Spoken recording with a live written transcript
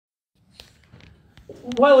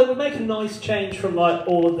Well, it would make a nice change from like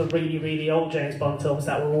all of the really, really old James Bond films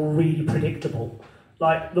that were all really predictable.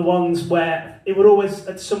 Like the ones where it would always,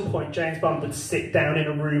 at some point, James Bond would sit down in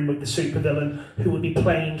a room with the supervillain who would be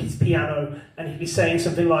playing his piano and he'd be saying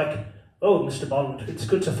something like, "Oh, Mr. Bond, it's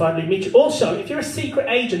good to finally meet you. Also, if you're a secret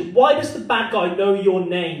agent, why does the bad guy know your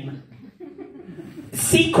name?"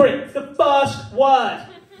 Secret, the first word.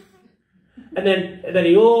 And then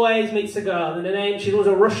he always meets a girl, and she's always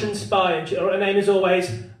a Russian spy, and her name is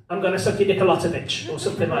always, "I'm going to suck your Nikolatovich," or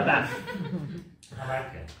something like that. I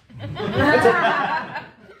like it.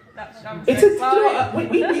 It's a, you know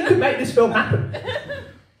what, we could make this film happen.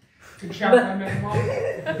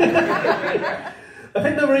 I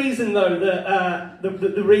think the reason, though, that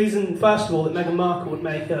the reason, first of all, that Meghan Markle would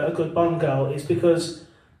make a good Bond girl is because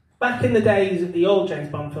back in the days of the old James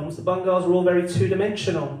Bond films, the Bond girls were all very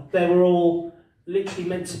two-dimensional. They were all literally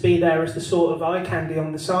meant to be there as the sort of eye candy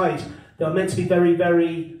on the side. They were meant to be very,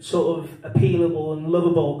 very sort of appealable and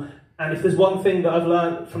lovable. And if there's one thing that I've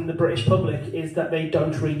learned from the British public is that they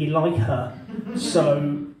don't really like her.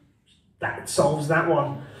 So that solves that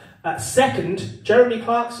one. Second, Jeremy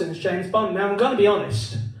Clarkson's James Bond. Now, I'm going to be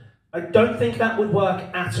honest. I don't think that would work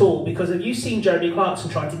at all, because have you seen Jeremy Clarkson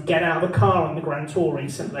trying to get out of a car on the Grand Tour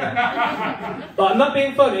recently? Like, I'm not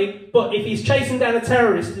being funny, but if he's chasing down a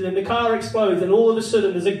terrorist and then the car explodes and all of a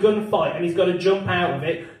sudden there's a gunfight and he's got to jump out of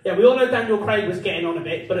it, yeah, we all know Daniel Craig was getting on a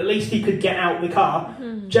bit, but at least he could get out of the car.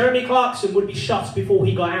 Jeremy Clarkson would be shot before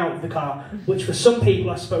he got out of the car, which for some people,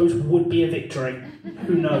 I suppose, would be a victory.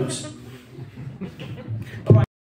 Who knows?